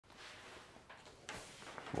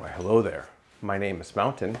Why, hello there. My name is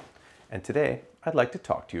Mountain, and today I'd like to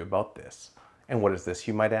talk to you about this. And what is this,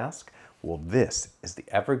 you might ask? Well, this is the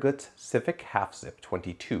Evergoods Civic Half Zip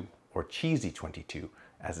 22, or CHZ22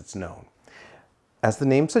 as it's known. As the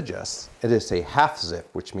name suggests, it is a half zip,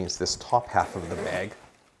 which means this top half of the bag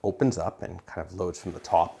opens up and kind of loads from the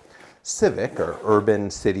top. Civic, or urban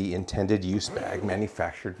city intended use bag,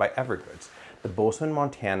 manufactured by Evergoods, the Bozeman,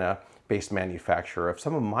 Montana based manufacturer of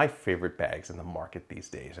some of my favorite bags in the market these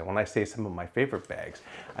days. And when I say some of my favorite bags,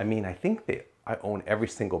 I mean I think I own every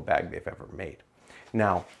single bag they've ever made.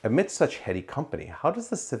 Now, amidst such heady company, how does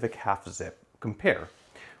the Civic Half Zip compare?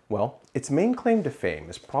 Well, its main claim to fame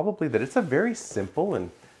is probably that it's a very simple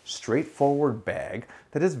and straightforward bag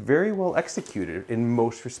that is very well executed in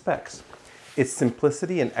most respects. Its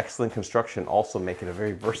simplicity and excellent construction also make it a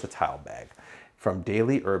very versatile bag. From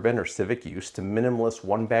daily urban or civic use to minimalist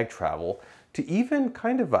one-bag travel to even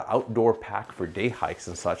kind of an outdoor pack for day hikes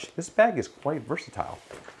and such, this bag is quite versatile.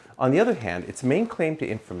 On the other hand, its main claim to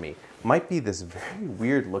infamy might be this very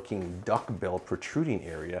weird-looking duckbill protruding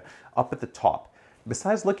area up at the top.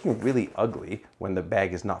 Besides looking really ugly when the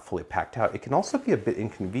bag is not fully packed out, it can also be a bit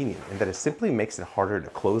inconvenient in that it simply makes it harder to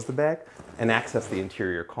close the bag and access the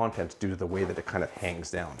interior contents due to the way that it kind of hangs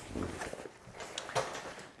down.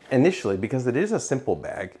 Initially, because it is a simple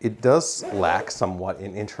bag, it does lack somewhat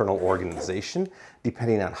in internal organization,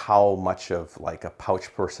 depending on how much of like a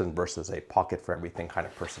pouch person versus a pocket for everything kind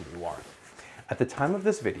of person you are. At the time of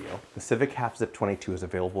this video, the Civic Half Zip 22 is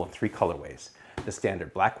available in 3 colorways. The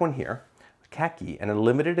standard black one here, khaki, and a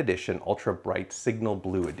limited edition ultra bright signal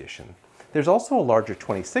blue edition. There's also a larger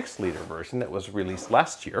 26-liter version that was released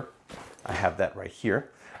last year. I have that right here.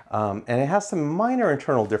 And it has some minor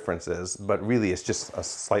internal differences, but really it's just a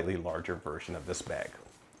slightly larger version of this bag.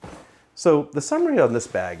 So the summary on this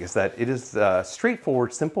bag is that it is a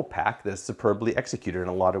straightforward, simple pack that is superbly executed in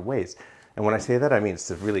a lot of ways. And when I say that, I mean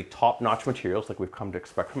it's really top-notch materials like we've come to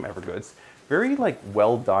expect from Evergoods. Very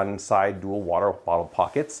well done side dual water bottle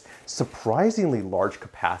pockets. Surprisingly large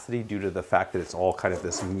capacity due to the fact that it's all kind of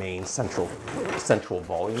this main central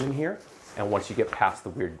volume here. And once you get past the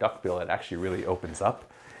weird duckbill, it actually really opens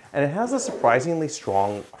up. And it has a surprisingly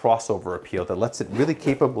strong crossover appeal that lets it really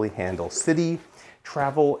capably handle city,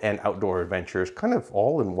 travel, and outdoor adventures kind of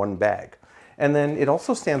all in one bag. And then it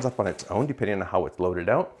also stands up on its own depending on how it's loaded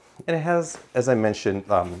out. And it has, as I mentioned,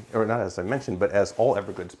 or not as I mentioned, but as all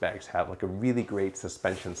Evergoods bags have, like a really great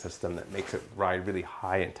suspension system that makes it ride really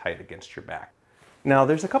high and tight against your back. Now,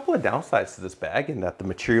 there's a couple of downsides to this bag in that the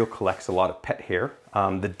material collects a lot of pet hair.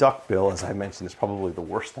 The duckbill, as I mentioned, is probably the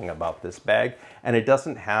worst thing about this bag, and it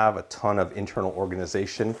doesn't have a ton of internal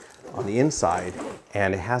organization on the inside,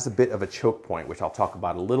 and it has a bit of a choke point, which I'll talk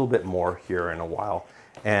about a little bit more here in a while.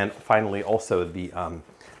 And finally, also the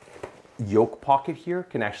yoke pocket here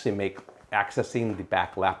can actually make accessing the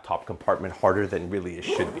back laptop compartment harder than really it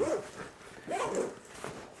should be.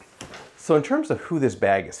 So in terms of who this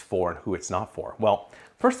bag is for and who it's not for, well,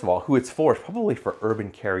 first of all, who it's for is probably for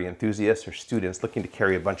urban carry enthusiasts or students looking to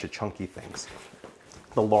carry a bunch of chunky things.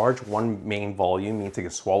 The large one main volume means it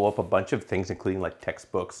can swallow up a bunch of things, including like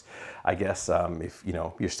textbooks. I guess if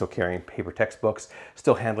you're still carrying paper textbooks,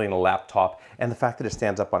 still handling a laptop, and the fact that it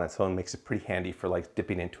stands up on its own makes it pretty handy for like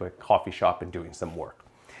dipping into a coffee shop and doing some work.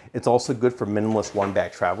 It's also good for minimalist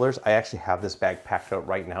one-bag travelers. I actually have this bag packed out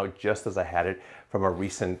right now just as I had it from a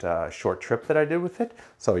recent short trip that I did with it.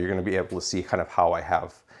 So you're gonna be able to see kind of how I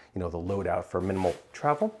have the loadout for minimal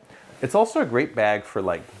travel. It's also a great bag for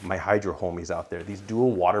like my hydro homies out there. These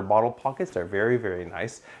dual water bottle pockets are very, very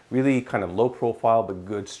nice. Really kind of low profile, but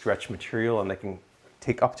good stretch material, and they can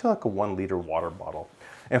take up to like a 1-liter water bottle.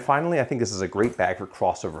 And finally, I think this is a great bag for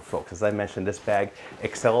crossover folks. As I mentioned, this bag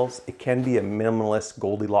excels. It can be a minimalist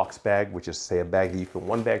Goldilocks bag, which is say a bag that you can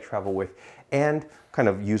one-bag travel with and kind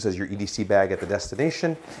of use as your EDC bag at the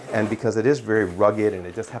destination. And because it is very rugged and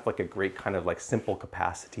it does have like a great kind of like simple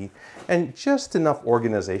capacity and just enough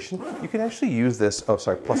organization, you can actually use this,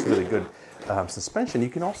 plus really good suspension, you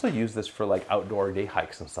can also use this for like outdoor day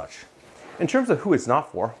hikes and such. In terms of who it's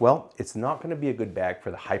not for, well, it's not going to be a good bag for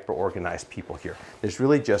the hyper-organized people here. There's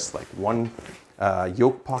really just like one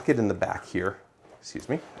yoke pocket in the back here,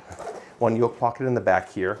 one yoke pocket in the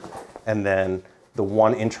back here, and then the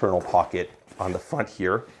one internal pocket on the front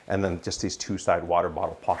here, and then just these 2 side water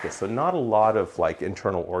bottle pockets. So not a lot of like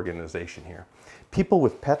internal organization here. People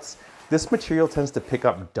with pets, this material tends to pick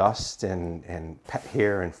up dust and pet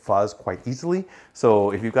hair and fuzz quite easily.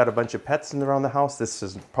 So if you've got a bunch of pets in around the house, this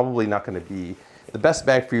is probably not going to be the best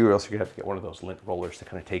bag for you, or else you're going to have to get one of those lint rollers to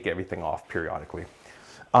kind of take everything off periodically.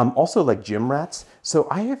 Also like gym rats. So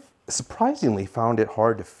I have surprisingly found it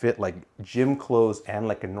hard to fit like gym clothes and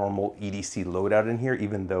like a normal EDC loadout in here,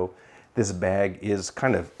 even though this bag is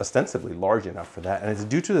kind of ostensibly large enough for that. And it's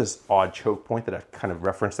due to this odd choke point that I've kind of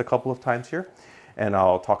referenced a couple of times here. And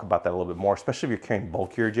I'll talk about that a little bit more, especially if you're carrying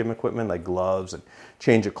bulkier gym equipment like gloves and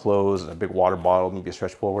change of clothes and a big water bottle, maybe a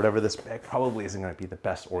stretch pole or whatever. This bag probably isn't going to be the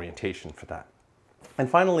best orientation for that. And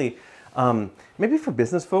finally, maybe for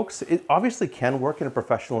business folks, it obviously can work in a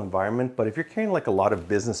professional environment, but if you're carrying like a lot of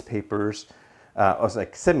business papers, or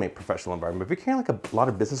like semi-professional environment, if you're carrying like a lot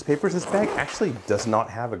of business papers, this bag actually does not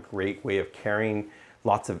have a great way of carrying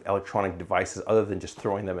lots of electronic devices other than just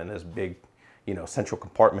throwing them in this big, you know, central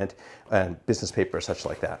compartment and business paper, such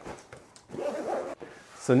like that.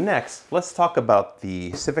 So next, let's talk about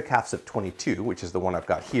the Civic Half Zip 22, which is the one I've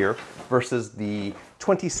got here, versus the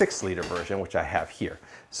 26 liter version, which I have here.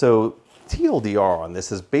 So TLDR on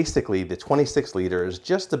this is basically the 26 liter is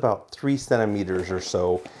just about 3 centimeters or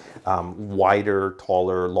so wider,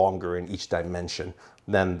 taller, longer in each dimension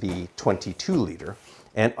than the 22 liter.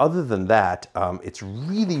 And other than that, it's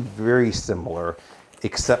really very similar,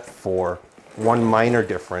 except for one minor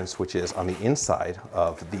difference, which is on the inside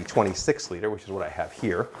of the 26 liter, which is what I have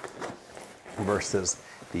here, versus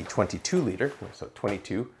the 22 liter, so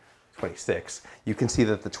 22, 26. You can see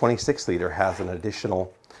that the 26 liter has an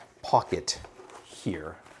additional pocket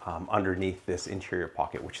here underneath this interior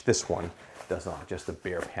pocket, which this one does not, just a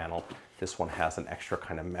bare panel. This one has an extra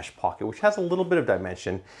kind of mesh pocket, which has a little bit of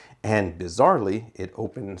dimension, and bizarrely, it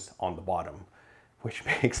opens on the bottom, which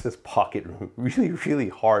makes this pocket really, really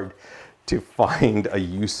hard to find a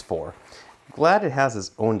use for. Glad it has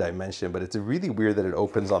its own dimension, but it's really weird that it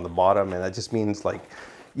opens on the bottom, and that just means, like,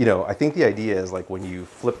 you know, I think the idea is like when you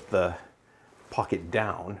flip the pocket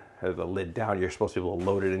down, or the lid down, you're supposed to be able to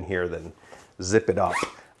load it in here, then zip it up.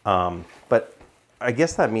 But I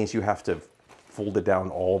guess that means you have to fold it down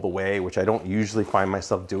all the way, which I don't usually find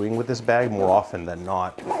myself doing with this bag. More often than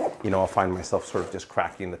not, you know, I'll find myself sort of just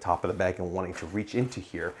cracking the top of the bag and wanting to reach into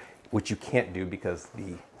here, which you can't do because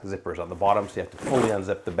the zipper is on the bottom, so you have to fully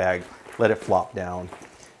unzip the bag, let it flop down,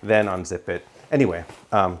 then unzip it. Anyway,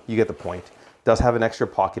 you get the point. It does have an extra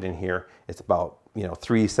pocket in here. It's about, you know,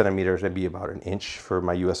 3 centimeters, maybe about an inch for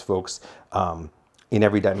my US folks, in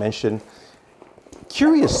every dimension.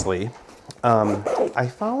 Curiously, I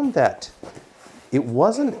found that it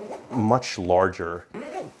wasn't much larger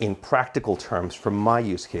in practical terms for my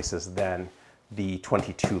use cases than the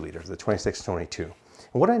 22 liters, the 26, 22.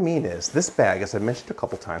 And what I mean is this bag, as I mentioned a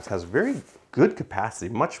couple times, has very good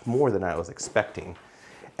capacity, much more than I was expecting.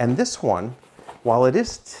 And this one, while it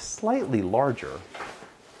is slightly larger,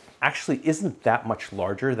 actually isn't that much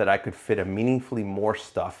larger that I could fit a meaningfully more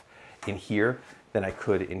stuff in here than I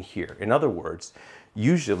could in here. In other words,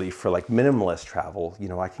 usually for like minimalist travel, you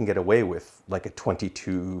know, I can get away with like a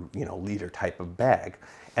 22, you know, liter type of bag.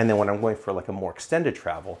 And then when I'm going for like a more extended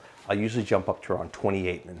travel, I usually jump up to around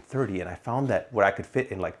 28 and 30. And I found that what I could fit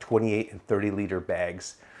in like 28 and 30 liter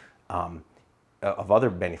bags of other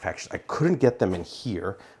manufacturers, I couldn't get them in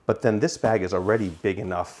here. But then this bag is already big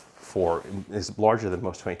enough for, is larger than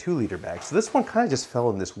most 22 liter bags. So this one kind of just fell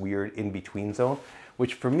in this weird in-between zone,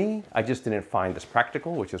 which for me, I just didn't find as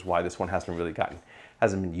practical, which is why this one hasn't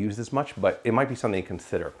been used as much, but it might be something to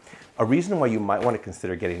consider. A reason why you might want to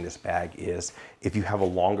consider getting this bag is if you have a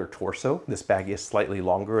longer torso. This bag is slightly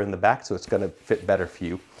longer in the back, so it's going to fit better for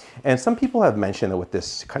you. And some people have mentioned that with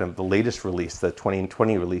this kind of the latest release, the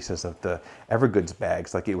 2020 releases of the Evergoods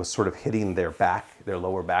bags, like it was sort of hitting their back, their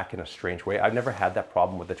lower back in a strange way. I've never had that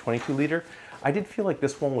problem with the 22 liter. I did feel like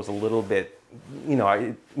this one was a little bit, you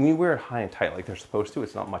know, when you wear it high and tight like they're supposed to,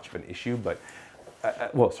 it's not much of an issue, but,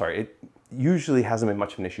 it usually hasn't been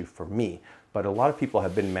much of an issue for me. But a lot of people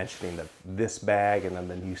have been mentioning that this bag and then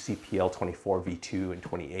the new CPL 24, V2, and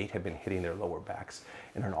 28 have been hitting their lower backs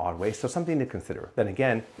in an odd way. So something to consider. Then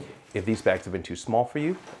again, if these bags have been too small for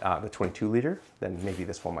you, the 22 liter, then maybe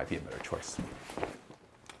this one might be a better choice.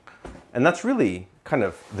 And that's really kind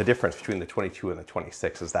of the difference between the 22 and the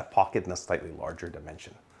 26 is that pocket in a slightly larger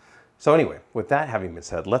dimension. So anyway, with that having been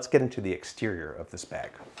said, let's get into the exterior of this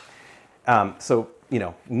bag. So, you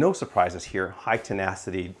know, no surprises here. High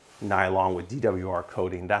tenacity nylon with DWR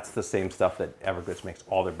coating. That's the same stuff that Evergoods makes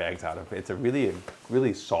all their bags out of. It's a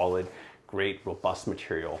really solid, great, robust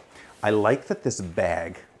material. I like that this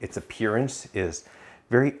bag, its appearance is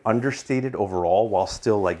very understated overall while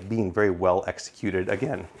still like being very well executed.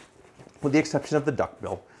 Again, with the exception of the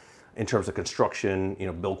duckbill in terms of construction, you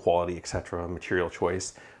know, build quality, etc., material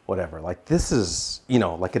choice, whatever. Like this is, you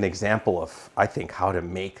know, like an example of, I think, how to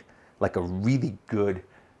make like a really good,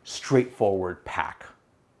 straightforward pack,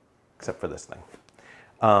 except for this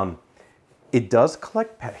thing. It does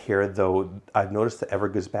collect pet hair, though I've noticed the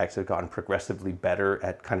Evergoods bags have gotten progressively better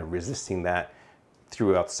at kind of resisting that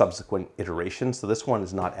throughout subsequent iterations. So this one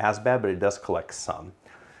is not as bad, but it does collect some.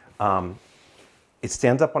 It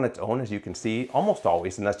stands up on its own, as you can see, almost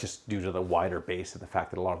always, and that's just due to the wider base and the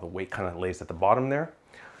fact that a lot of the weight kind of lays at the bottom there.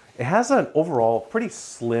 It has an overall pretty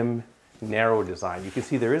slim, narrow design. You can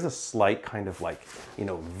see there is a slight kind of like, you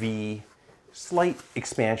know, V, slight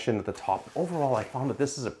expansion at the top. Overall, I found that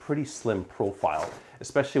this is a pretty slim profile,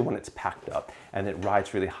 especially when it's packed up, and it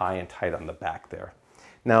rides really high and tight on the back there.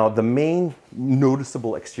 Now, the main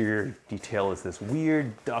noticeable exterior detail is this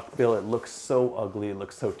weird duckbill. It looks so ugly, it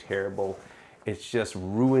looks so terrible. It just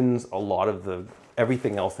ruins a lot of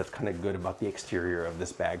everything else that's kind of good about the exterior of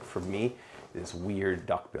this bag for me, this weird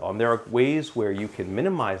duckbill. And there are ways where you can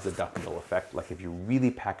minimize the duckbill effect, like if you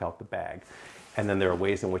really pack out the bag. And then there are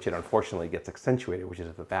ways in which it unfortunately gets accentuated, which is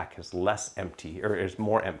if the back is less empty, or is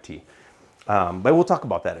more empty. But we'll talk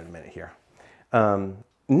about that in a minute here.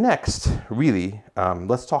 Next, really,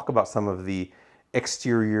 let's talk about some of the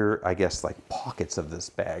exterior, I guess, like pockets of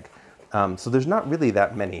this bag. So there's not really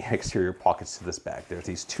that many exterior pockets to this bag. There's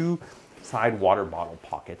these two side water bottle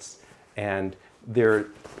pockets, and they're,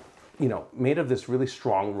 you know, made of this really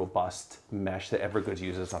strong, robust mesh that Evergoods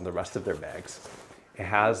uses on the rest of their bags. It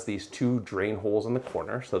has these two drain holes in the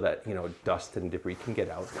corner so that, you know, dust and debris can get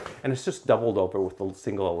out. And it's just doubled over with a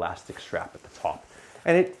single elastic strap at the top.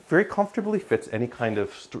 And it very comfortably fits any kind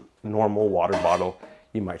of normal water bottle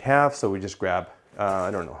you might have. So we just grab, I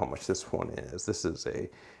don't know how much this one is. This is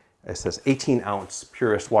it says 18-ounce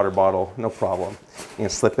Purist water bottle, no problem. You can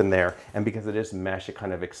slip in there. And because it is mesh, it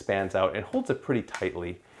kind of expands out and holds it pretty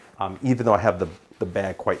tightly. Even though I have the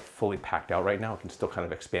bag quite fully packed out right now, it can still kind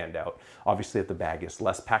of expand out. Obviously, if the bag is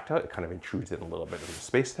less packed out, it kind of intrudes in a little bit of the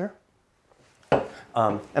space there.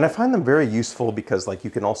 And I find them very useful because, like,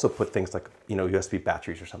 you can also put things like, you know, USB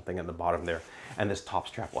batteries or something in the bottom there, and this top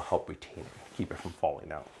strap will help retain it, keep it from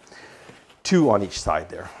falling out. Two on each side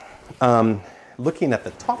there. Looking at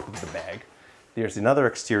the top of the bag, there's another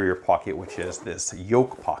exterior pocket, which is this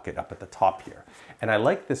yoke pocket up at the top here. And I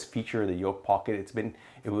like this feature of the yoke pocket.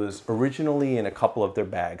 It was originally in a couple of their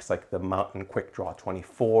bags, like the Mountain Quick Draw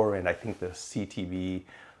 24, and I think the CTV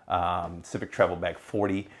Civic Travel Bag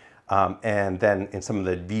 40. And then in some of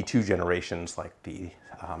the V2 generations, like the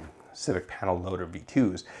Civic Panel Loader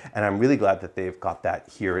V2s. And I'm really glad that they've got that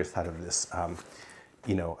here inside of this,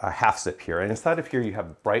 you know, a half zip here. And inside of here, you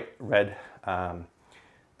have bright red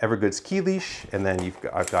Evergoods key leash, and then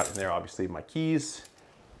I've got in there obviously my keys,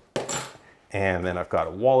 and then I've got a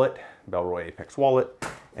wallet, Bellroy Apex wallet,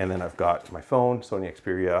 and then I've got my phone, Sony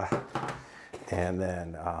Xperia, and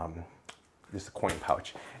then just a coin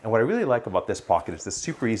pouch. And what I really like about this pocket is it's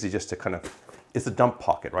super easy just to kind of, it's a dump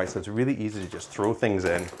pocket, right? So it's really easy to just throw things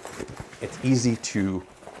in. It's easy to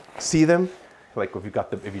see them, like if you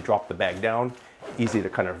drop the bag down, easy to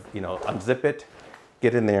kind of, you know, unzip it,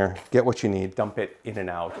 get in there, get what you need, dump it in and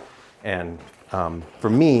out. And for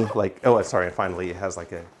me, like, oh, sorry, and finally it has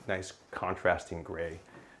like a nice contrasting gray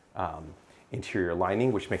interior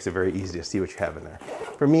lining, which makes it very easy to see what you have in there.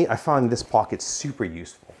 For me, I find this pocket super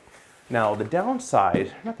useful. Now the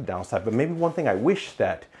downside, not the downside, but maybe one thing I wish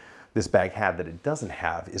that this bag had that it doesn't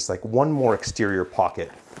have is like one more exterior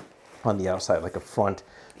pocket on the outside, like a front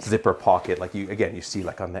zipper pocket, like you see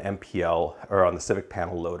like on the MPL or on the Civic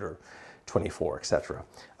Panel Loader 24, etc.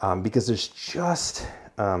 Because there's just,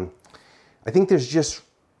 I think there's just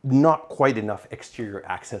not quite enough exterior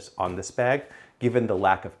access on this bag, given the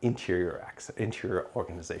lack of interior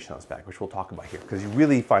organization on this bag, which we'll talk about here, because you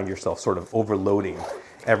really find yourself sort of overloading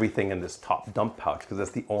everything in this top dump pouch, because that's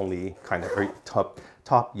the only kind of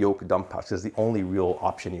top yoke dump pouch is the only real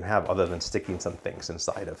option you have other than sticking some things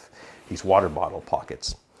inside of these water bottle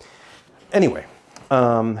pockets. Anyway,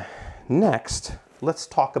 next, let's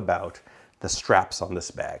talk about the straps on this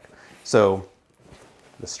bag. So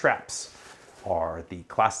the straps are the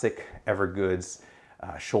classic Evergoods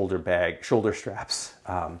shoulder straps.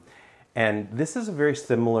 And this is a very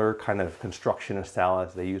similar kind of construction and style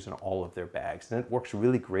as they use in all of their bags. And it works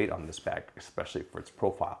really great on this bag, especially for its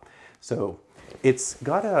profile. So it's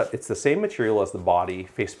the same material as the body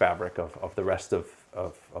face fabric of the rest of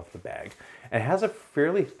the bag. And it has a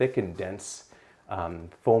fairly thick and dense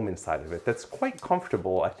foam inside of it that's quite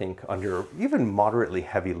comfortable, I think, under even moderately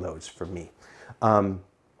heavy loads for me.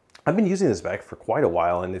 I've been using this bag for quite a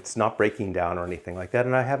while and it's not breaking down or anything like that,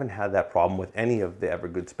 and I haven't had that problem with any of the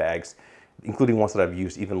Evergoods bags, including ones that I've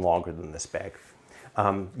used even longer than this bag.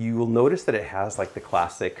 You will notice that it has like the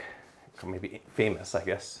classic, maybe famous, I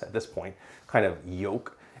guess, at this point, kind of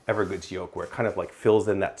yoke, Evergoods yoke, where it kind of like fills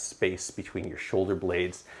in that space between your shoulder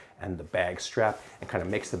blades and the bag strap, and kind of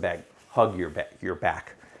makes the bag hug your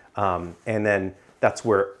back. And then that's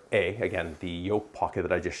where again, the yoke pocket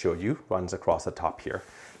that I just showed you runs across the top here.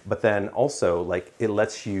 But then also, like, it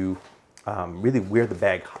lets you really wear the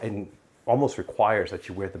bag, and almost requires that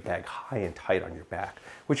you wear the bag high and tight on your back,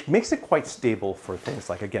 which makes it quite stable for things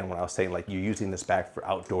like, again, when I was saying, like, you using this bag for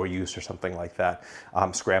outdoor use or something like that,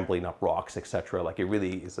 scrambling up rocks, etc. Like, it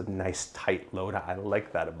really is a nice tight load. I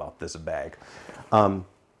like that about this bag.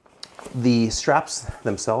 The straps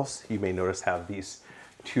themselves, you may notice, have these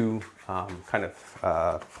two kind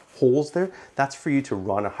of holes there. That's for you to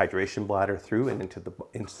run a hydration bladder through and into the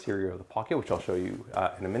interior of the pocket, which I'll show you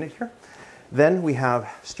in a minute here. Then we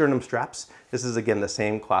have sternum straps. This is, again, the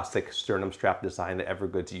same classic sternum strap design that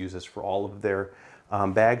Evergoods uses for all of their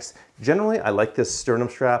bags. Generally, I like this sternum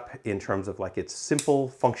strap in terms of, like, it's simple,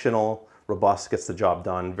 functional, robust, gets the job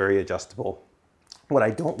done, very adjustable. What I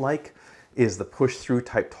don't like is the push-through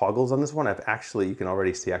type toggles on this one. You can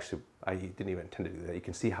already see, actually, I didn't even intend to do that. You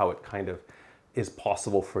can see how it kind of is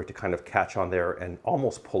possible for it to kind of catch on there and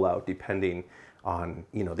almost pull out depending on,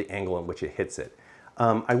 you know, the angle in which it hits it.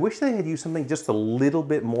 I wish they had used something just a little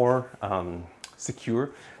bit more secure.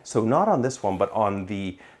 So not on this one, but on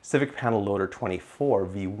the Civic Panel Loader 24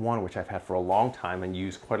 V1, which I've had for a long time and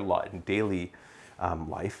use quite a lot in daily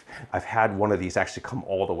life. I've had one of these actually come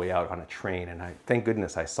all the way out on a train, and thank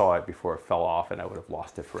goodness I saw it before it fell off, and I would have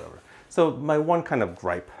lost it forever. So my one kind of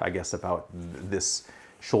gripe, I guess, about this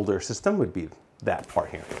shoulder system would be that part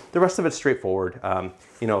here. The rest of it's straightforward.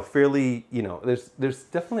 You know, fairly, you know, there's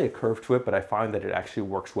definitely a curve to it, but I find that it actually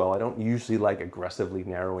works well. I don't usually like aggressively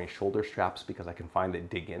narrowing shoulder straps because I can find they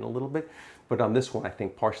dig in a little bit. But on this one, I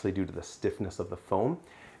think partially due to the stiffness of the foam,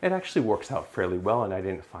 it actually works out fairly well, and I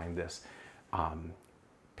didn't find this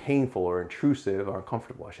painful or intrusive or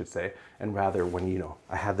uncomfortable, I should say. And rather, when, you know,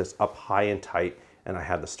 I had this up high and tight and I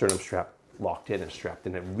had the sternum strap locked in and strapped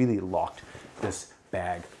in, it really locked this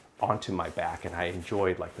bag onto my back, and I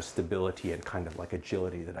enjoyed, like, the stability and kind of like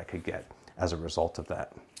agility that I could get as a result of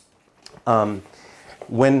that.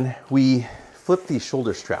 When we flip these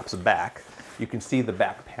shoulder straps back, you can see the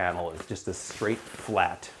back panel is just a straight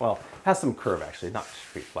flat, well, it has some curve actually, not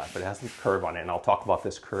straight flat, but it has some curve on it, and I'll talk about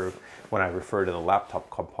this curve when I refer to the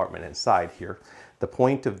laptop compartment inside here. The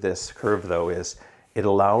point of this curve, though, is it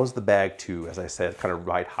allows the bag to, as I said, kind of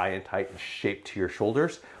ride high and tight and shape to your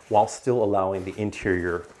shoulders while still allowing the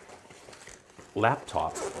interior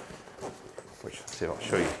laptop, which, let's see, I'll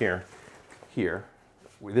show you here.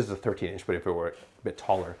 This is a 13-inch, but if it were a bit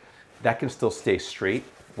taller, that can still stay straight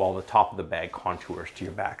while the top of the bag contours to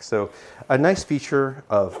your back. So a nice feature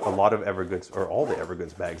of a lot of Evergoods, or all the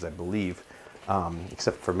Evergoods bags, I believe,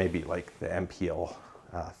 except for maybe like the MPL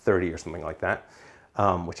 30 or something like that,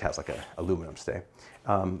 which has like an aluminum stay.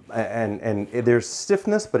 And there's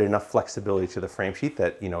stiffness, but enough flexibility to the frame sheet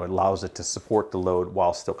that, you know, it allows it to support the load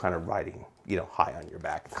while still kind of riding, you know, high on your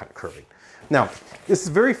back, kind of curving. Now, this is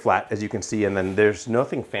very flat, as you can see, and then there's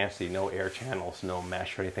nothing fancy, no air channels, no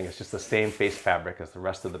mesh or anything. It's just the same face fabric as the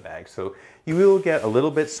rest of the bag. So you will get a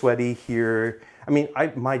little bit sweaty here. I mean,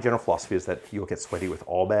 my general philosophy is that you'll get sweaty with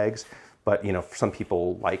all bags, but, you know, for some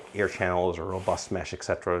people like air channels or robust mesh,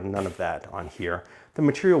 etc., none of that on here. The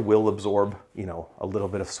material will absorb, you know, a little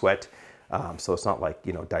bit of sweat. So it's not like,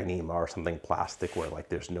 you know, Dyneema or something plastic where, like,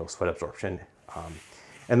 there's no sweat absorption.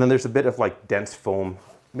 And then there's a bit of, like, dense foam,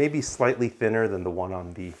 maybe slightly thinner than the one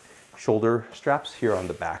on the shoulder straps here on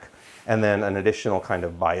the back. And then an additional kind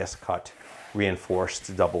of bias cut,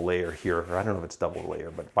 reinforced double layer here, or I don't know if it's double layer,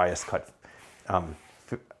 but bias cut,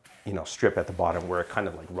 you know, strip at the bottom where it kind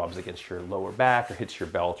of like rubs against your lower back or hits your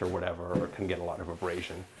belt or whatever, or it can get a lot of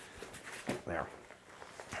abrasion there.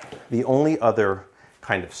 The only other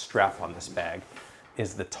kind of strap on this bag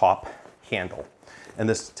is the top handle. And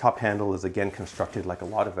this top handle is, again, constructed like a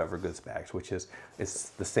lot of Evergoods bags, which is, it's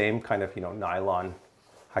the same kind of, you know, nylon,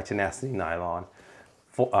 high tenacity nylon,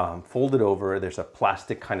 folded over. There's a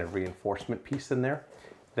plastic kind of reinforcement piece in there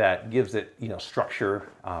that gives it, you know, structure,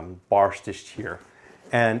 bar stitched here.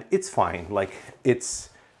 And it's fine. Like, it's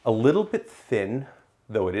a little bit thin,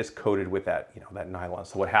 though it is coated with that, you know, that nylon.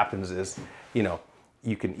 So what happens is, you know,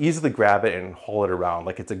 you can easily grab it and haul it around.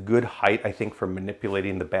 Like, it's a good height, I think, for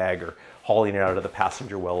manipulating the bag or hauling it out of the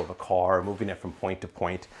passenger well of a car, or moving it from point to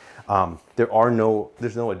point.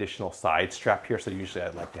 There's no additional side strap here, so usually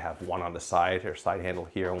I'd like to have one on the side or side handle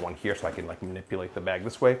here and one here so I can, like, manipulate the bag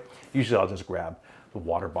this way. Usually I'll just grab the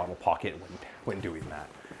water bottle pocket when doing that.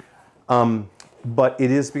 But it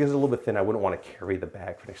is, because it's a little bit thin, I wouldn't want to carry the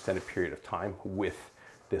bag for an extended period of time with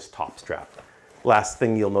this top strap. Last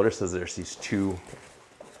thing you'll notice is there's these two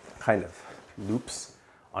kind of loops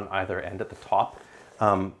on either end at the top.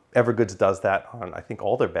 Evergoods does that on, I think,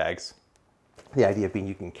 all their bags. The idea being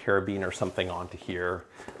you can carabine or something onto here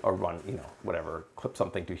or run, you know, whatever, clip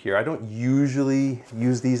something to here. I don't usually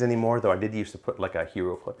use these anymore, though I did used to put like a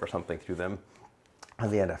hero clip or something through them. In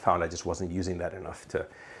the end, I found I just wasn't using that enough to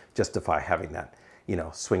justify having that, you know,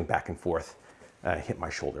 swing back and forth, hit my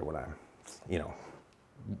shoulder when I'm, you know,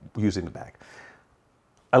 using the bag.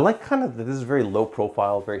 I like kind of, this is very low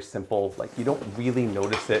profile, very simple, like you don't really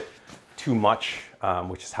notice it too much,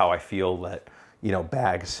 which is how I feel that, you know,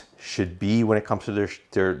 bags should be when it comes to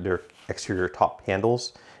their exterior top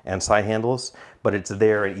handles and side handles, but it's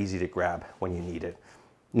there and easy to grab when you need it.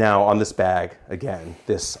 Now on this bag, again,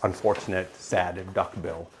 this unfortunate, sad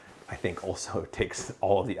duckbill, I think also takes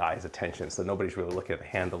all of the eye's attention. So nobody's really looking at the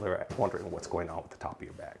handle, they're wondering what's going on with the top of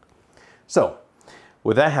your bag. So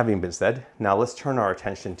with that having been said, now let's turn our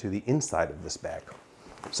attention to the inside of this bag.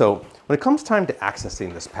 So when it comes time to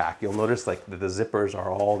accessing this pack, you'll notice like that the zippers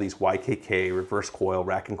are all these YKK reverse coil,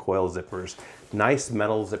 rack and coil zippers, nice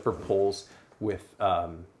metal zipper pulls with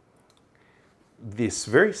this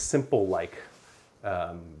very simple like,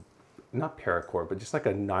 not paracord, but just like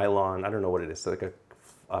a nylon, I don't know what it is, so like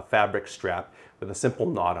a fabric strap with a simple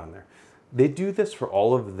knot on there. They do this for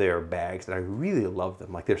all of their bags, and I really love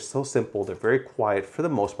them. Like they're so simple, they're very quiet for the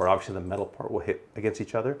most part. Obviously the metal part will hit against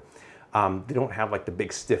each other. They don't have like the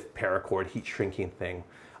big stiff paracord heat shrinking thing.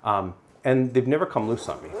 And they've never come loose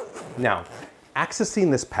on me. Now,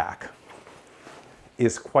 accessing this pack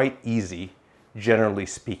is quite easy, generally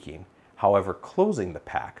speaking. However, closing the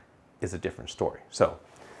pack is a different story. So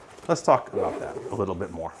let's talk about that a little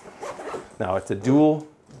bit more. Now it's a dual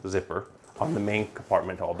zipper on the main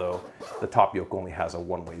compartment, although the top yoke only has a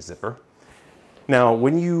one-way zipper. Now,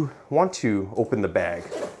 when you want to open the bag,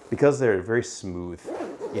 because they're very smooth,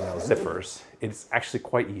 you know, zippers, it's actually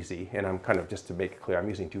quite easy. And I'm kind of, just to make it clear, I'm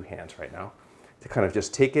using two hands right now to kind of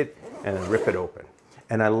just take it and then rip it open.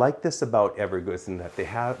 And I like this about Evergoods in that their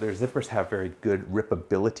zippers have very good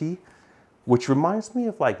rippability, which reminds me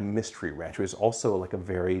of like Mystery Ranch, which is also like a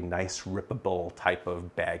very nice rippable type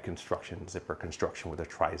of bag construction, zipper construction with a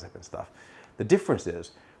tri-zip and stuff. The difference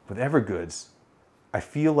is with Evergoods, I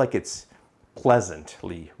feel like it's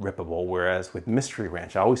pleasantly rippable, whereas with Mystery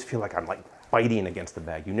Ranch, I always feel like I'm like fighting against the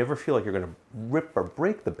bag. You never feel like you're gonna rip or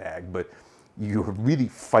break the bag, but you're really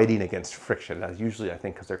fighting against friction. That's usually, I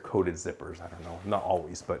think, because they're coated zippers. I don't know, not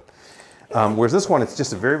always, but whereas this one, it's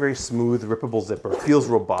just a very, very smooth, rippable zipper. Feels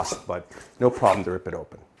robust, but no problem to rip it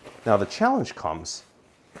open. Now the challenge comes,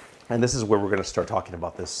 and this is where we're gonna start talking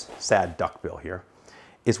about this sad duckbill here,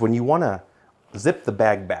 is when you wanna zip the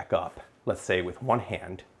bag back up, let's say with one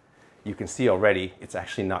hand, you can see already it's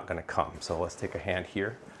actually not gonna come. So let's take a hand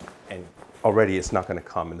here, and already it's not gonna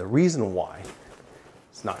come. And the reason why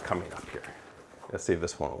it's not coming up here, let's see if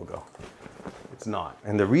this one will go. It's not.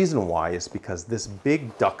 And the reason why is because this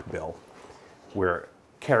big duckbill, where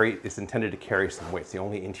it's intended to carry some weight, it's the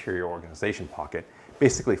only interior organization pocket,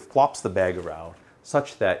 basically flops the bag around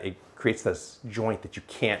such that it creates this joint that you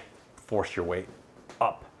can't force your weight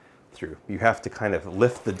up through. You have to kind of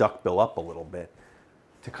lift the duckbill up a little bit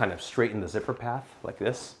to kind of straighten the zipper path like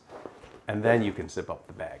this, and then you can zip up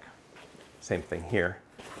the bag. Same thing here.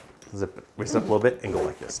 Zip it, raise it up a little bit and go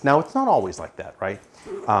like this. Now it's not always like that, right?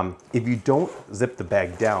 If you don't zip the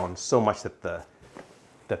bag down so much that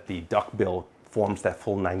the duckbill forms that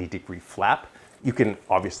full 90-degree flap, you can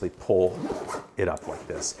obviously pull it up like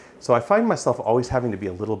this. So I find myself always having to be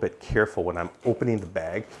a little bit careful when I'm opening the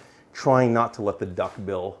bag, trying not to let the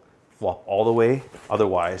duckbill flop all the way.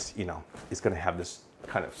 Otherwise, you know, it's gonna have this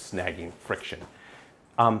kind of snagging friction.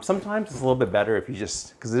 Sometimes it's a little bit better if you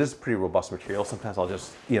just, because it is pretty robust material, sometimes I'll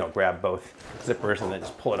just, you know, grab both zippers and then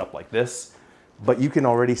just pull it up like this. But you can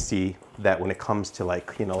already see that when it comes to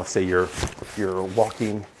like, you know, let's say you're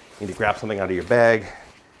walking, you need to grab something out of your bag,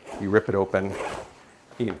 you rip it open,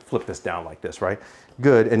 you can flip this down like this, right?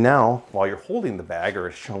 Good, and now while you're holding the bag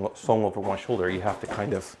or slung over one shoulder, you have to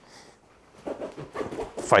kind of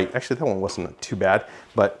fight. Actually, that one wasn't too bad,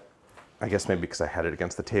 but I guess maybe because I had it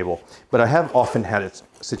against the table. But I have often had a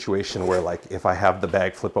situation where like if I have the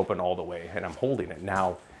bag flip open all the way and I'm holding it,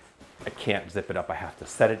 now I can't zip it up. I have to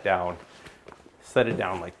set it down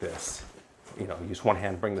like this. You know, use one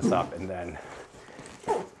hand, bring this up, and then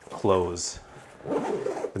close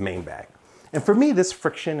the main bag. And for me, this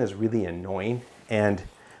friction is really annoying, and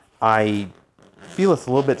I feel it's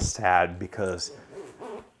a little bit sad because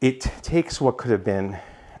it takes what could have been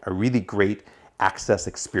a really great access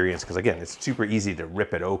experience, because again, it's super easy to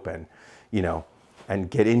rip it open, you know, and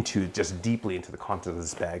get into just deeply into the contents of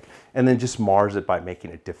this bag, and then just mars it by making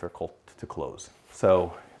it difficult to close.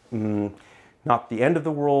 So not the end of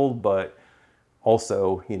the world, but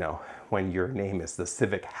Also, you know, when your name is the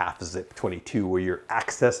Civic Half Zip 22, where your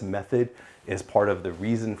access method is part of the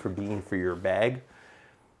reason for being for your bag,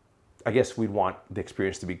 I guess we'd want the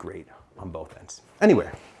experience to be great on both ends. Anyway,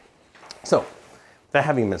 so that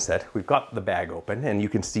having been said, we've got the bag open, and you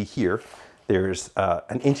can see here, there's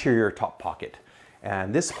an interior top pocket.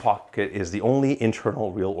 And this pocket is the only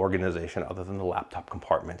internal real organization other than the laptop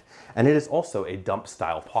compartment. And it is also a dump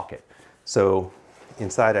style pocket. So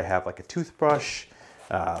inside I have like a toothbrush,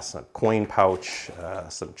 some coin pouch,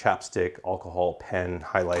 some chapstick, alcohol, pen,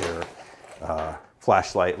 highlighter,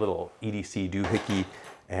 flashlight, little EDC doohickey,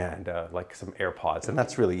 and like some AirPods, and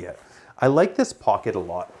that's really it. I like this pocket a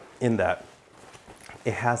lot in that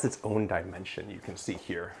it has its own dimension. You can see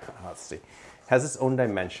here, let's see, it has its own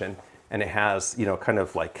dimension, and it has, you know, kind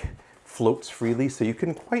of like floats freely, so you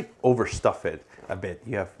can quite overstuff it a bit.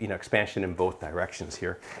 You have, you know, expansion in both directions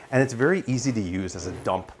here, and it's very easy to use as a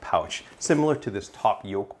dump pouch, similar to this top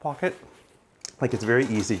yoke pocket. Like, it's very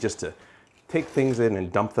easy just to take things in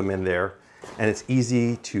and dump them in there, and it's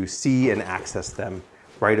easy to see and access them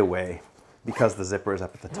right away because the zipper is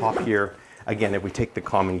up at the top here. Again, if we take the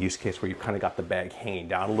common use case where you kind of got the bag hanging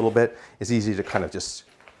down a little bit, it's easy to kind of just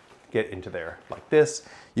get into there like this.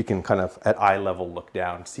 You can kind of at eye level look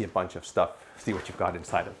down, see a bunch of stuff, see what you've got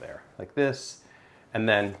inside of there like this, and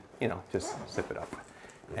then, you know, just zip it up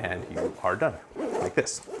and you are done like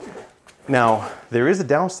this. Now, there is a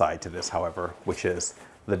downside to this, however, which is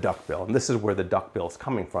the duckbill. And this is where the duckbill is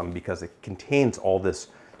coming from, because it contains all this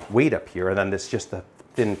weight up here, and then this just a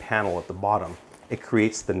thin panel at the bottom. It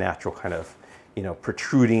creates the natural kind of, you know,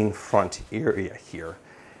 protruding front area here.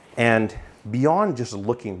 And beyond just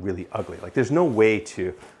looking really ugly, like there's no way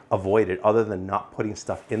to avoid it other than not putting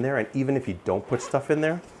stuff in there. And even if you don't put stuff in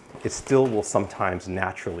there, it still will sometimes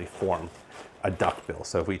naturally form a duckbill.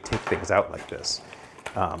 So if we take things out like this,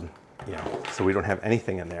 you know, so we don't have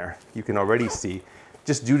anything in there, you can already see,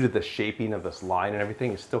 just due to the shaping of this line and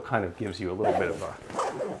everything, it still kind of gives you a little bit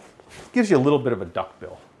of a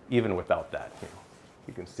duckbill, even without that, you know,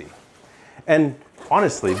 you can see. And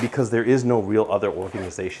honestly, because there is no real other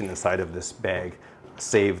organization inside of this bag,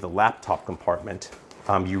 save the laptop compartment,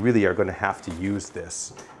 you really are going to have to use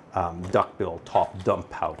this duckbill top dump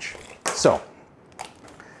pouch. So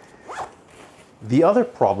the other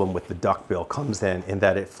problem with the duckbill comes in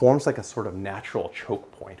that it forms like a sort of natural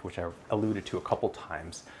choke point, which I alluded to a couple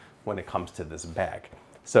times when it comes to this bag.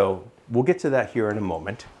 So we'll get to that here in a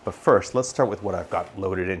moment, but first let's start with what I've got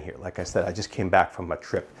loaded in here. Like I said, I just came back from a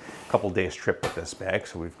trip, a couple days trip with this bag.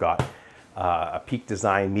 So we've got a Peak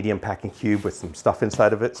Design medium packing cube with some stuff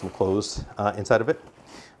inside of it, some clothes inside of it.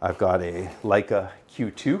 I've got a Leica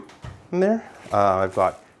Q2 in there. I've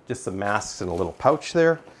got just some masks and a little pouch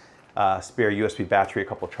there. Spare USB battery, a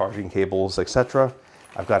couple charging cables, etc.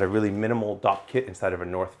 I've got a really minimal dop kit inside of a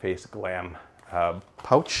North Face Glam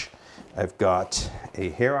pouch. I've got a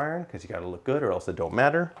hair iron, because you got to look good or else it don't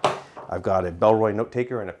matter. I've got a Bellroy note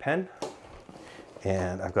taker and a pen.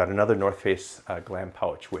 And I've got another North Face Glam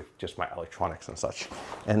pouch with just my electronics and such.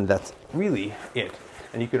 And that's really it.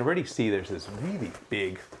 And you can already see there's this really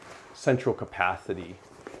big central capacity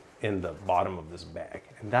in the bottom of this bag.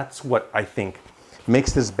 And that's what I think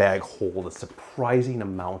makes this bag hold a surprising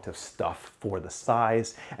amount of stuff for the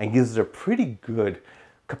size and gives it a pretty good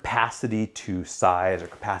capacity to size or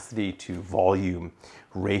capacity to volume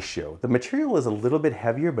ratio. The material is a little bit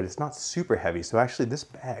heavier, but it's not super heavy. So actually this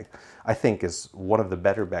bag, I think, is one of the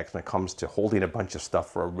better bags when it comes to holding a bunch of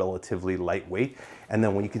stuff for a relatively light weight. And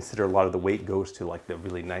then when you consider a lot of the weight goes to like the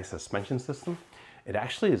really nice suspension system, it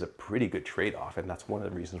actually is a pretty good trade-off. And that's one of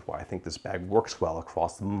the reasons why I think this bag works well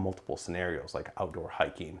across multiple scenarios like outdoor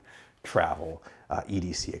hiking, travel,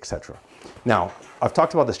 EDC, etc. Now, I've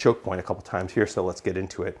talked about this choke point a couple times here, so let's get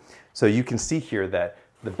into it. So you can see here that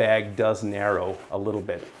the bag does narrow a little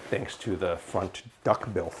bit thanks to the front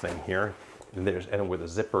duckbill thing here. And where the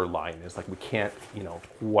zipper line is, like we can't, you know,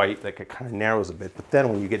 quite, like it kind of narrows a bit. But then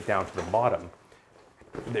when you get down to the bottom,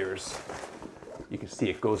 you can see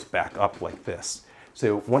it goes back up like this.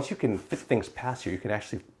 So once you can fit things past here, you can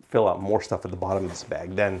actually fill out more stuff at the bottom of this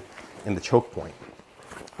bag than in the choke point.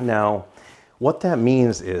 Now, what that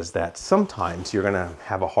means is that sometimes you're gonna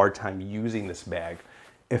have a hard time using this bag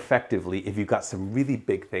effectively if you've got some really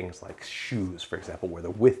big things like shoes, for example, where the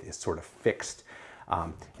width is sort of fixed.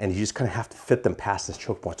 And you just kind of have to fit them past this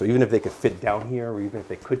choke point. So even if they could fit down here, or even if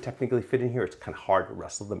they could technically fit in here, it's kind of hard to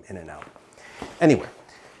wrestle them in and out. Anyway,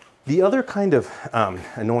 the other kind of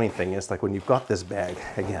annoying thing is like when you've got this bag,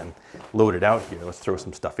 again, loaded out here, let's throw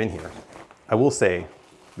some stuff in here. I will say,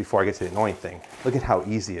 before I get to the annoying thing, look at how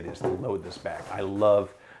easy it is to load this bag. I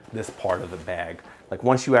love this part of the bag. Like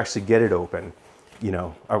once you actually get it open, you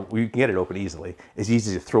know, you can get it open easily. It's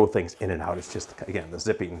easy to throw things in and out. It's just, again, the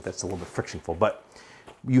zipping that's a little bit frictionful. But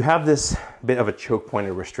you have this bit of a choke point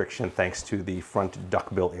of restriction thanks to the front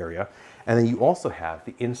duckbill area. And then you also have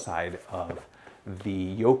the inside of the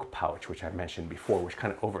yoke pouch, which I mentioned before, which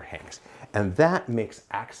kind of overhangs. And that makes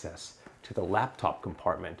access to the laptop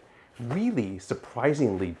compartment really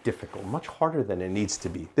surprisingly difficult, much harder than it needs to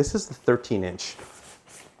be. This is the 13-inch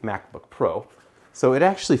MacBook Pro. So it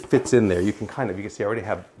actually fits in there. You can see I already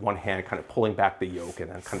have one hand kind of pulling back the yoke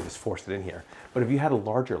and then kind of just force it in here. But if you had a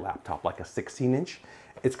larger laptop, like a 16-inch,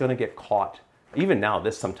 it's gonna get caught. Even now,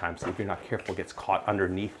 this sometimes, if you're not careful, gets caught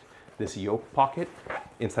underneath this yoke pocket,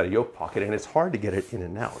 inside a yoke pocket, and it's hard to get it in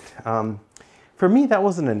and out. For me, that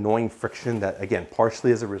was an annoying friction that, again,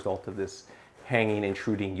 partially as a result of this hanging,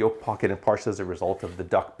 intruding yoke pocket and partially as a result of the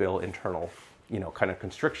duckbill internal, you know, kind of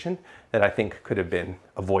constriction that I think could have been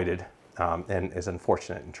avoided and is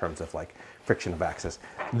unfortunate in terms of like friction of access.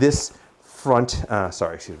 This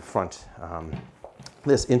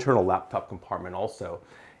this internal laptop compartment also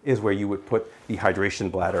is where you would put the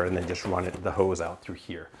hydration bladder and then just run the hose out through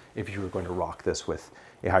here if you were going to rock this with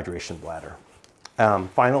a hydration bladder.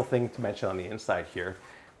 Final thing to mention on the inside here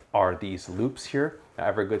are these loops here.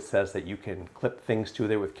 Evergoods says that you can clip things to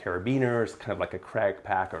there with carabiners, kind of like a crag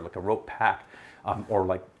pack or like a rope pack, or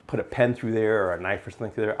like put a pen through there or a knife or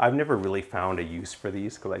something through there. I've never really found a use for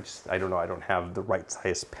these because I don't know, I don't have the right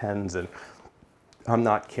size pens and I'm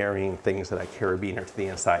not carrying things that I carabiner to the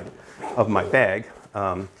inside of my bag.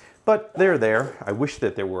 But they're there. I wish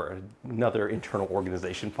that there were another internal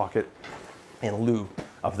organization pocket in lieu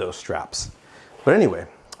of those straps. But anyway,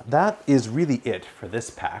 that is really it for this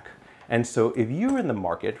pack. And so if you're in the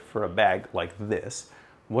market for a bag like this,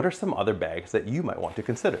 what are some other bags that you might want to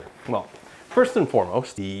consider? Well, first and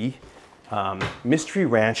foremost, the Mystery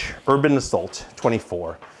Ranch Urban Assault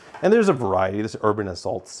 24. And there's a variety, there's Urban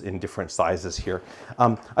Assaults in different sizes here.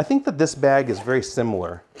 I think that this bag is very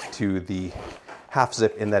similar to the Half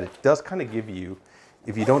Zip in that it does kind of give you,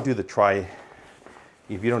 if you don't do the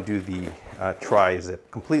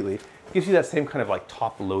tri-zip completely, it gives you that same kind of like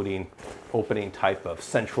top loading opening type of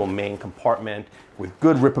central main compartment with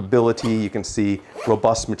good rippability. You can see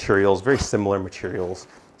robust materials, very similar materials.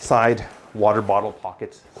 Side water bottle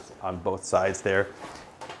pockets on both sides there.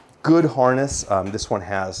 Good harness. This one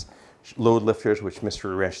has load lifters, which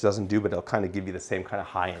Mystery Ranch doesn't do, but it'll kind of give you the same kind of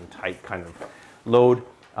high and tight kind of load.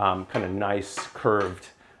 Kind of nice curved,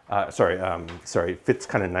 fits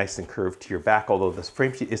kind of nice and curved to your back, although this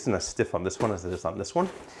frame sheet isn't as stiff on this one as it is on this one.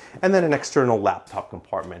 And then an external laptop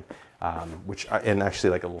compartment, and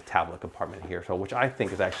actually like a little tablet compartment here, so which I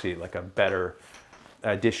think is actually like a better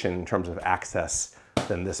addition in terms of access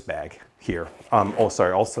than this bag here.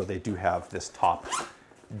 Also they do have this top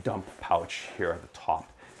dump pouch here at the top.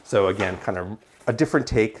 So again, kind of a different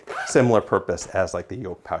take, similar purpose as like the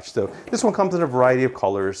yoke pouch. So this one comes in a variety of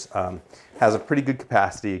colors, has a pretty good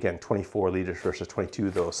capacity, again, 24 liters versus 22,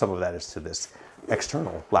 though some of that is to this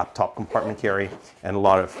external laptop compartment carry, and a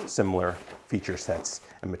lot of similar feature sets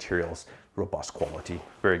and materials, robust quality,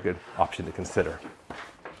 very good option to consider.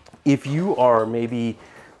 If you are maybe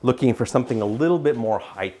looking for something a little bit more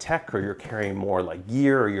high tech, or you're carrying more like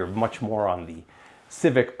gear, or you're much more on the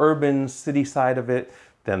civic urban city side of it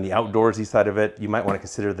than the outdoorsy side of it, you might want to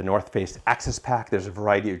consider the North Face Access Pack. There's a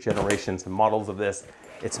variety of generations and models of this.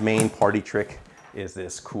 Its main party trick is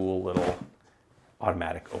this cool little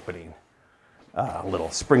automatic opening,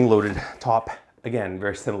 little spring-loaded top. Again,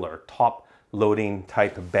 very similar top loading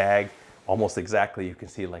type of bag, almost exactly. You can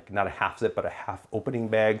see like not a half zip, but a half opening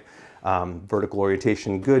bag. Vertical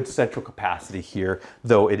orientation, good central capacity here,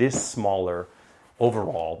 though it is smaller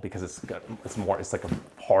overall because it's like a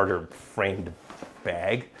harder framed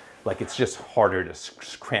bag. Like it's just harder to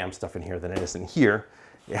cram stuff in here than it is in here.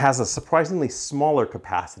 It has a surprisingly smaller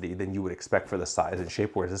capacity than you would expect for the size and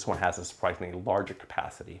shape, whereas this one has a surprisingly larger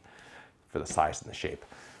capacity for the size and the shape.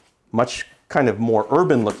 Much kind of more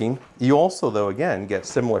urban looking. You also, though, again, get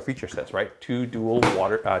similar feature sets, right? Two dual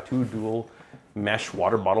mesh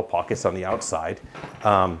water bottle pockets on the outside.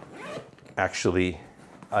 Actually,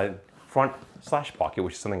 a front slash pocket,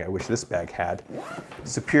 which is something I wish this bag had.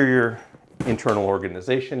 Superior internal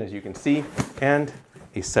organization, as you can see, and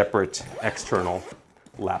a separate external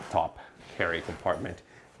laptop carry compartment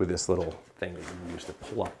with this little thing that you use to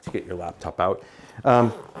pull up to get your laptop out.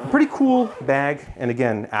 Pretty cool bag, and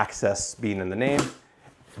again, access being in the name,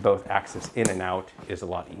 both access in and out is a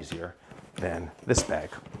lot easier than this bag.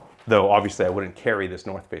 Though obviously I wouldn't carry this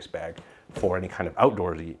North Face bag for any kind of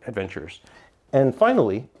outdoorsy adventures. And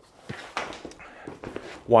finally,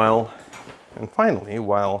 while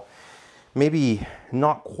maybe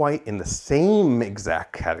not quite in the same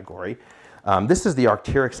exact category. This is the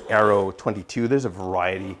Arc'teryx Aero 22. There's a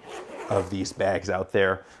variety of these bags out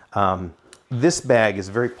there. This bag is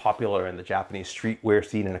very popular in the Japanese streetwear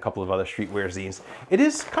scene and a couple of other streetwear zines. It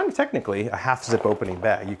is kind of technically a half zip opening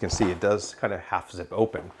bag. You can see it does kind of half zip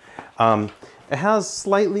open. It has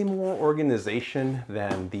slightly more organization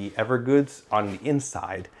than the Evergoods on the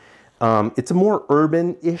inside. It's a more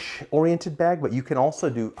urban-ish oriented bag, but you can also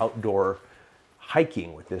do outdoor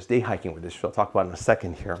hiking with this, day hiking with this, which I'll talk about in a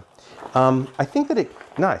second here. I think that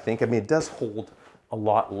it does hold a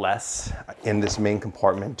lot less in this main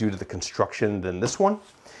compartment due to the construction than this one.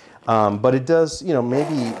 But it does,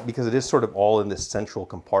 maybe because it is sort of all in this central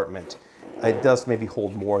compartment, it does maybe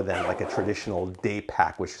hold more than like a traditional day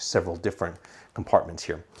pack, which is several different compartments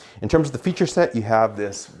here. In terms of the feature set, you have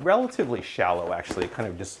this relatively shallow, actually kind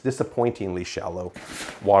of just disappointingly shallow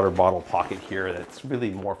water bottle pocket here that's really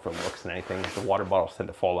more for looks than anything. The water bottles tend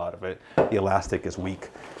to fall out of it. The elastic is weak.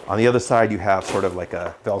 On the other side, you have sort of like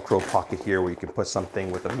a Velcro pocket here where you can put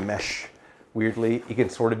something with a mesh. Weirdly, you can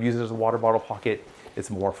sort of use it as a water bottle pocket. It's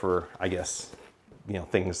more for, I guess,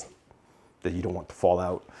 things that you don't want to fall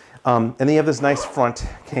out. And then you have this nice front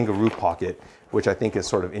kangaroo pocket, which I think is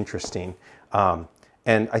sort of interesting.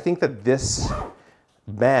 And I think that this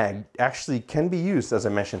bag actually can be used, as I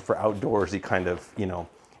mentioned, for outdoorsy kind of,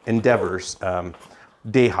 endeavors,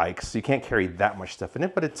 day hikes. You can't carry that much stuff in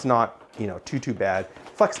it, but it's not, too bad.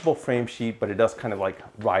 Flexible frame sheet, but it does kind of like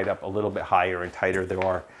ride up a little bit higher and tighter. There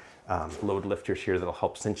are load lifters here that'll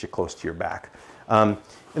help cinch it close to your back. And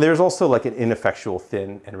there's also like an ineffectual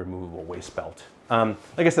thin and removable waist belt. Like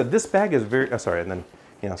I said, this bag is very, and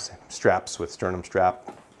then, straps with sternum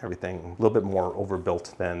strap, everything, a little bit more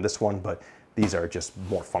overbuilt than this one, but these are just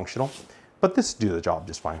more functional. But this do the job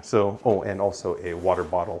just fine. So, and also a water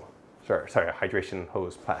bottle, a hydration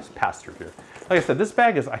hose pass through here. Like I said, this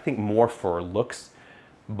bag is, I think, more for looks,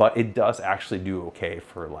 but it does actually do okay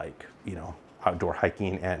for like, outdoor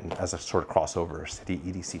hiking and as a sort of crossover city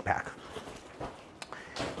EDC pack.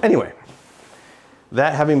 Anyway,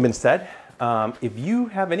 that having been said, if you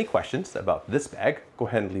have any questions about this bag, go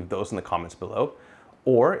ahead and leave those in the comments below.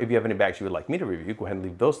 Or if you have any bags you would like me to review, go ahead and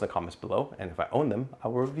leave those in the comments below. And if I own them, I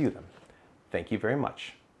will review them. Thank you very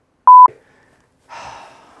much.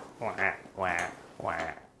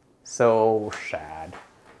 So sad.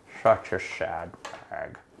 Such a sad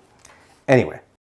bag. Anyway.